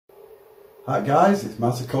Hi guys, it's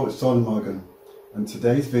Master Coach Tony Morgan, and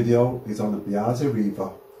today's video is on the Biasi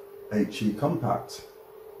Riva HE Compact.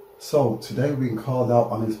 So today we've been called out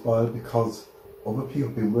on this boiler because other people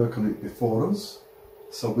have been working on it before us.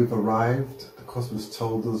 So we've arrived, the customers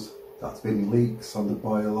told us that's been leaks on the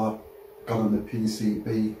boiler, gone on the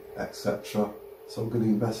PCB, etc. So we're going to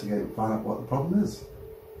investigate and find out what the problem is.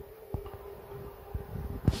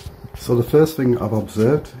 So the first thing I've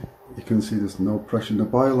observed, you can see there's no pressure in the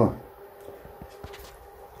boiler.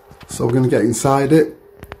 So we're going to get inside it.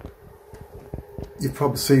 You've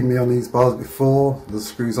probably seen me on these boilers before. The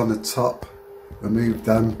screws on the top, remove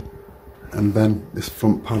them, and then this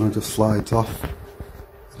front panel just slides off,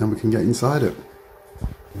 and then we can get inside it.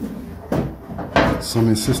 So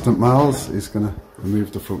my assistant Miles is going to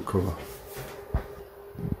remove the front cover.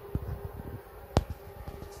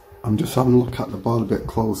 I'm just having a look at the boiler a bit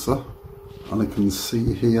closer, and I can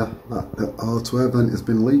see here that the auto air vent has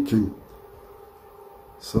been leaking.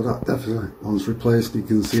 So that definitely wants replaced. You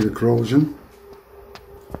can see the corrosion.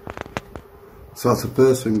 So that's the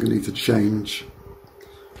first thing we need to change.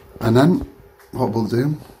 And then what we'll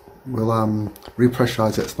do, we'll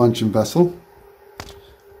repressurize the expansion vessel,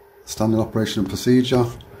 standard operation procedure,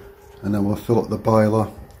 and then we'll fill up the boiler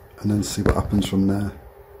and then see what happens from there.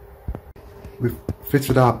 We've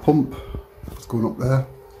fitted our pump, it's going up there,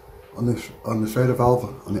 on the fader valve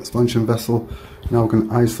on the expansion vessel. Now we're going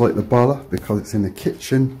to isolate the boiler because it's in the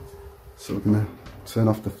kitchen, so we're going to turn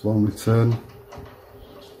off the flow and return.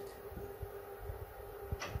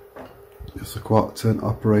 It's a quarter turn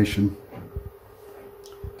operation,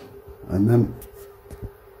 and then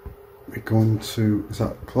we're going to, is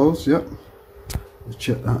that closed? Yep. Let's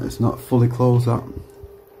check that it's not fully closed. That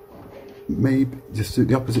maybe just do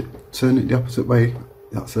the opposite, turn it the opposite way.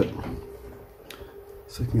 That's it.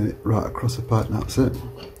 So you can get it right across the pipe, that's it.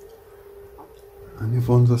 And the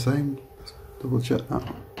other one's the same, just double check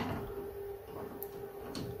that.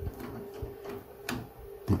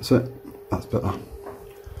 That's it, that's better.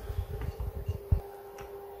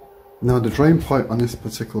 Now the drain pipe on this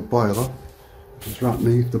particular boiler is right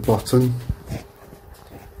underneath the bottom.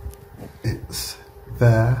 It's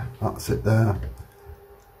there, that's it there.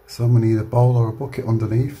 So we need a bowl or a bucket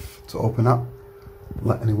underneath to open up and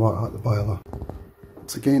let any water out the boiler.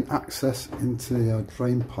 To gain access into the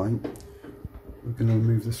drain pipe, we're going to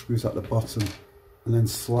remove the screws at the bottom and then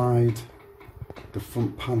slide the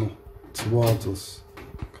front panel towards us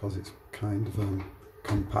because it's kind of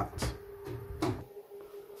compact.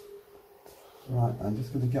 Right, I'm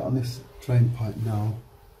just going to get on this drain pipe now.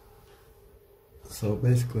 So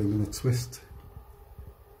basically I'm going to twist.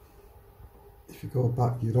 If you go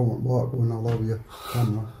back, you don't want water going all over your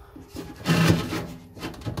camera.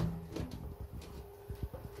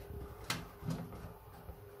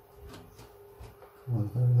 Well,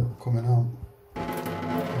 there's very little coming out.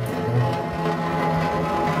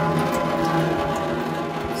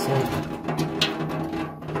 So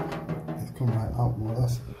it's come right out more or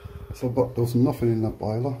less. So, but there's nothing in the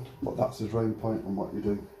boiler, but that's the drain point on what you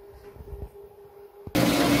do.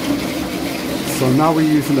 So now we're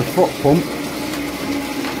using the foot pump.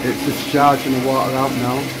 It's discharging the water out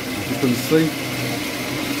now, as you can see.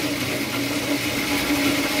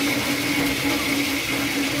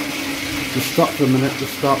 Just stop for a minute,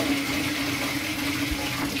 just stop.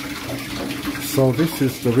 So this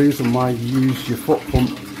is the reason why you use your foot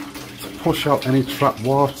pump to push out any trapped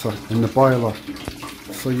water in the boiler.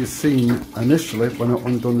 So you've seen initially when it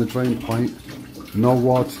undone the drain point, no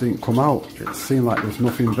water didn't come out. It seemed like there was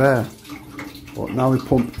nothing there. But now we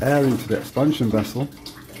pump air into the expansion vessel.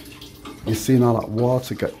 You've seen all that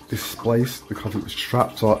water get displaced because it was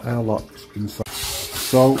trapped or airlocked inside.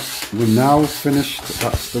 So we're now finished.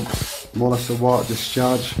 That's the more or less the water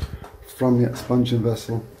discharge from the expansion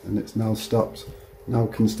vessel, and it's now stopped. Now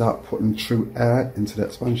we can start putting true air into the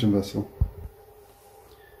expansion vessel.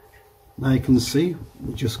 Now you can see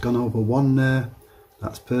we've just gone over one there,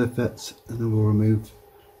 that's perfect, and then we'll remove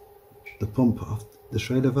the pump off the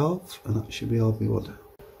Schrader valve, and that should be all be good.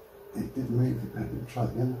 It did move, let me try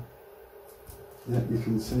it again. Yeah, you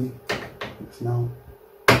can see it's now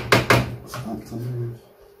starting to move.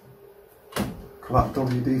 That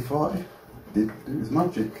WD-40 did do its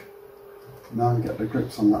magic. Now we get the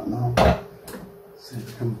grips on that now. See if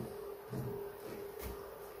we can.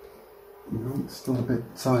 No, it's still a bit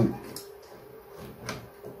tight.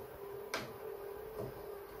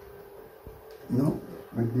 No,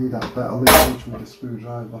 we need that better leverage with the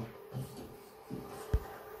screwdriver.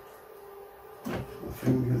 The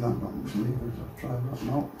fingers aren't got much leverage, I'll try that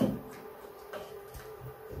now.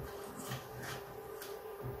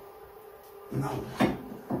 No.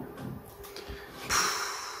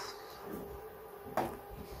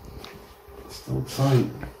 Still tight.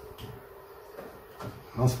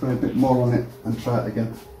 I'll spray a bit more on it and try it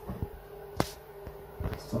again.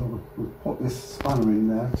 So we'll put this spanner in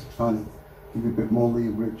there to try and give you a bit more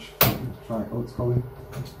leverage. Try it, oh, it's going.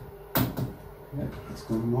 Yeah, it's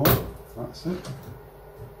going more. That's it.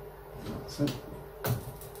 That's it.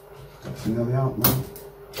 It's nearly out now.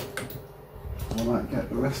 I might get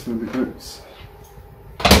the rest of the grips.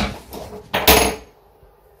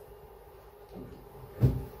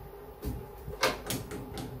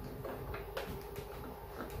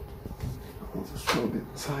 I'll just feel a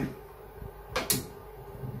bit tight.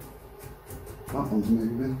 That one's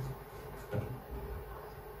moving.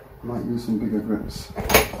 Might use some bigger grips.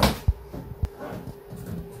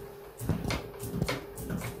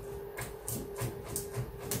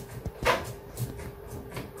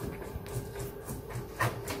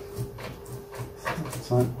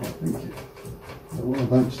 I think it will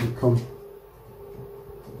eventually come.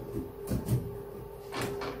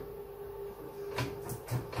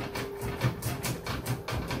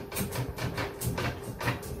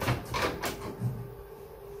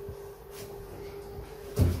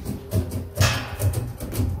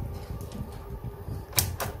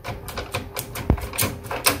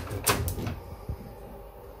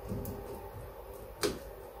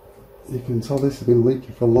 You can tell this has been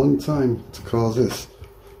leaking for a long time to cause this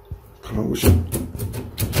corrosion.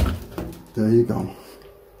 There you go.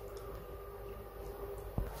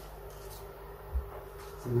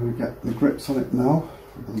 I'm going to get the grips on it now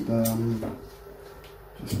and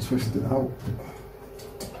just twist it out.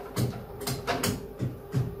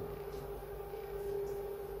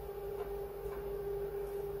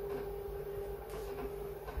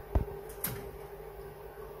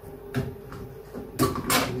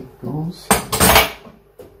 Goes.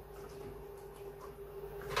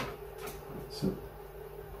 So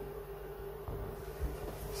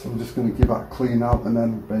I'm just going to give that a clean out and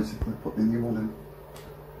then basically put the new one in.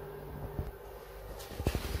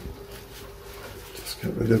 Just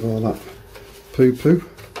get rid of all that poo-poo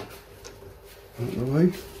out of the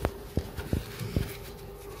way.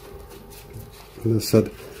 As I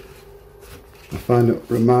said, I find it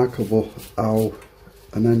remarkable how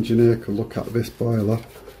an engineer could look at this boiler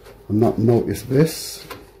and not notice this.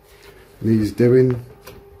 And he's been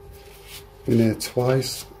here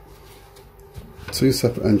twice, two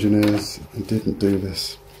separate engineers, and didn't do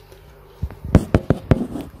this.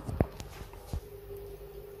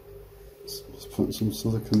 Just putting some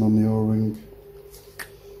silicone on the O-ring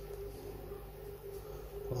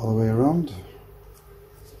all the way around.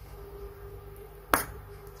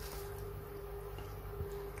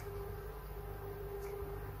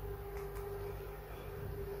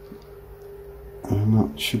 And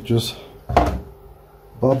that should just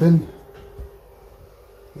bob in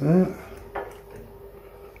there.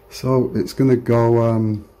 So it's going to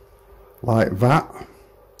go like that,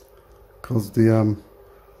 because the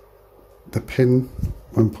pin,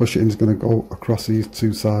 when push it in, is going to go across these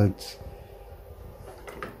two sides.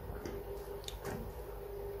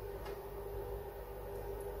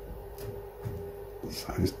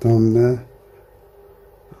 So it's down there.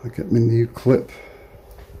 I'll get my new clip.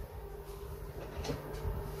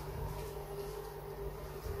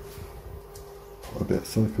 Put a bit of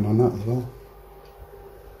silicone on that as well.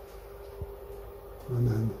 And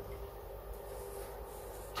then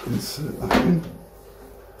insert that in.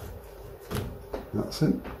 That's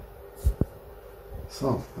it.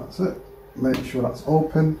 So that's it. Make sure that's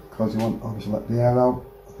open, because you want obviously let the air out,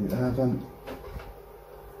 the air vent.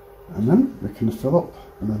 And then we can fill up,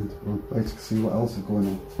 and then we'll basically see what else is going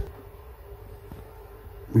on.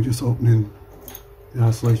 We're just opening the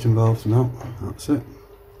isolation valves now. That's it.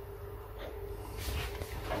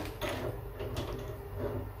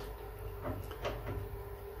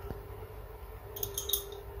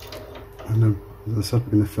 And then, as I said,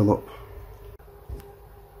 we're going to fill up.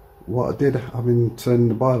 What I did, having turned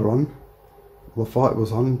the boiler on, well, I thought it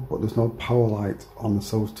was on, but there's no power light on,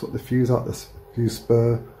 so I took the fuse out, this fuse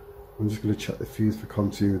spur. I'm just going to check the fuse for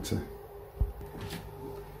continuity.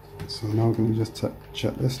 So now I'm going to just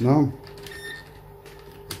check this now.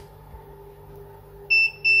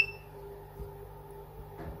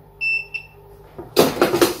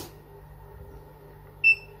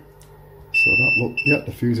 So that look, yeah,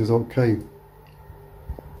 the fuse is okay.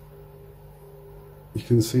 You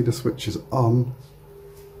can see the switch is on,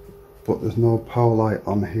 but there's no power light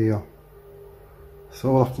on here.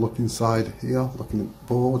 So I'll have to look inside here, looking at the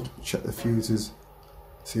board, check the fuses,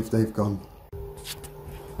 see if they've gone.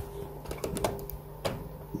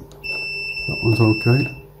 That one's okay.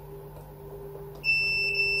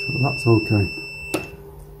 So that's okay.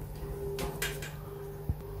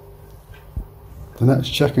 The next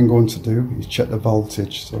check I'm going to do is check the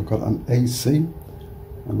voltage. So I've got an AC,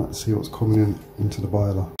 and let's see what's coming in into the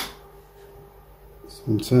boiler. So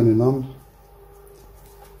I'm turning on.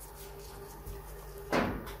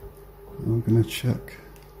 I'm going to check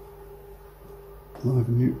live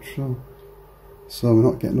and neutral. So we're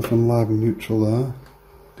not getting nothing live and neutral there.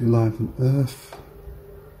 Do live and earth.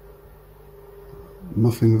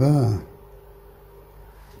 Nothing there.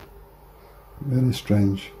 Really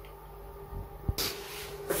strange.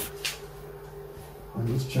 I'm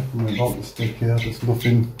just checking my voltage stick here. There's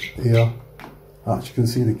nothing here. Actually, you can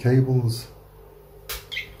see the cables.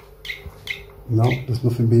 No, there's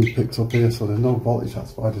nothing being picked up here, so there's no voltage.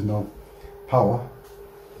 That's why there's no power,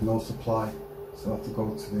 no supply. So I have to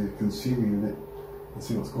go to the consumer unit and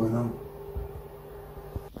see what's going on.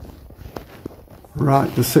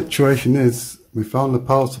 Right, the situation is we found the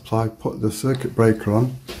power supply, put the circuit breaker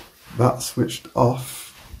on, that switched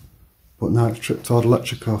off, but now it's tripped all the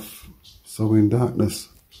electric off, so we're in darkness.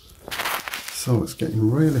 So it's getting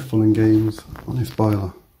really fun and games on this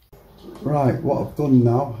boiler. Right, what I've done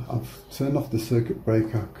now, I've turned off the circuit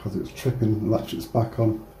breaker because it's tripping, the electric's back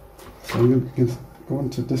on. So I'm going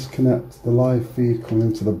to disconnect the live feed coming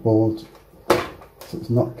into the board, so it's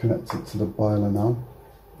not connected to the boiler now.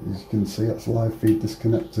 As you can see, that's live feed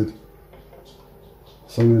disconnected.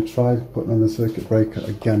 So I'm going to try putting on the circuit breaker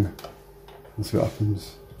again and see what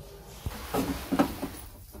happens.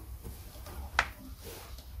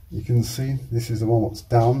 You can see this is the one that's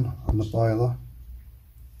down on the boiler.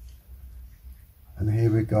 And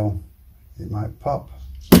here we go. It might pop.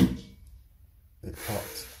 It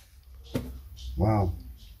popped. Wow.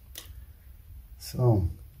 So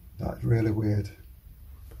that's really weird.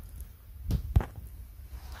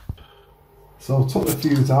 So I took the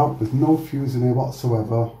fuse out. There's no fuse in here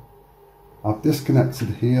whatsoever. I've disconnected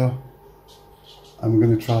here. I'm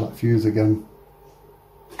going to try that fuse again.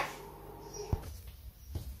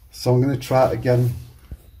 So I'm going to try it again.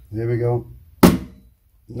 Here we go.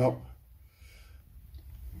 Nope.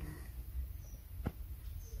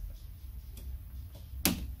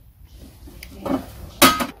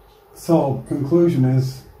 So conclusion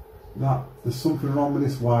is that there's something wrong with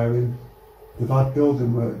this wiring. They've had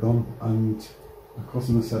building work done, and the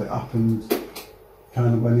customer said it happened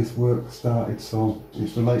kind of when this work started, so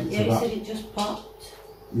it's related to that. Yeah, he said it just popped.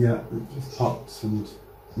 Yeah, it just popped, and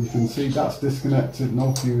you can see that's disconnected,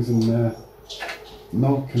 no fuse in there,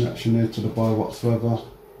 no connection here to the boiler whatsoever,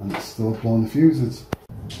 and it's still blowing the fuses.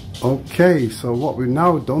 Okay, so what we've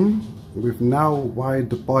now done, we've now wired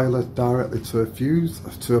the boiler directly to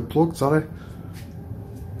a plug, sorry,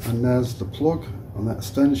 and there's the plug on that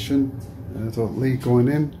extension. There's a lead going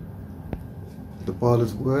in, the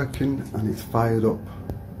boiler's working and it's fired up.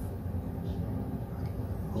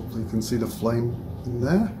 Hopefully you can see the flame in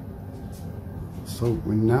there. So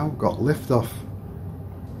we now got lift off,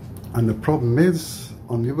 and the problem is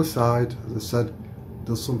on the other side, as I said,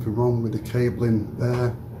 there's something wrong with the cabling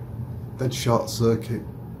there, dead short circuit,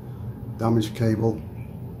 damaged cable,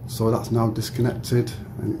 so that's now disconnected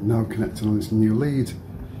and it's now connected on this new lead.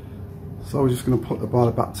 So we're just going to put the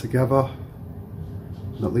boiler back together,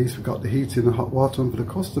 and at least we've got the heating and hot water on for the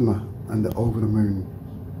customer, and they're over the moon.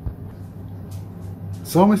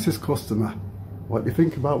 So Mrs. Customer, what do you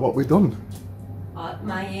think about what we've done?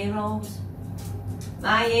 My heroes.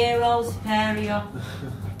 My heroes, superior.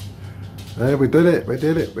 Hey, we did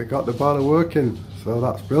it, we got the boiler working, so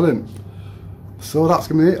that's brilliant. So that's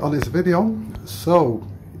going to be it on this video. So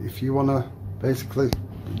if you want to basically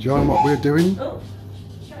join what we're doing, oh,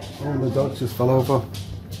 the dog just fell over.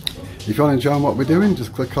 If you want to join what we're doing,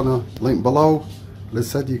 just click on the link below. As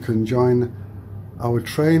I said, you can join our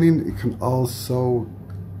training. You can also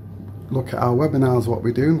look at our webinars, what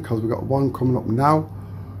we're doing, because we've got one coming up now,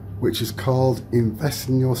 which is called Invest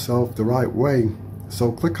in Yourself the Right Way.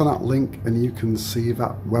 So click on that link and you can see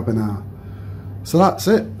that webinar. So that's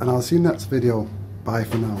it, and I'll see you next video. Bye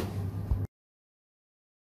for now.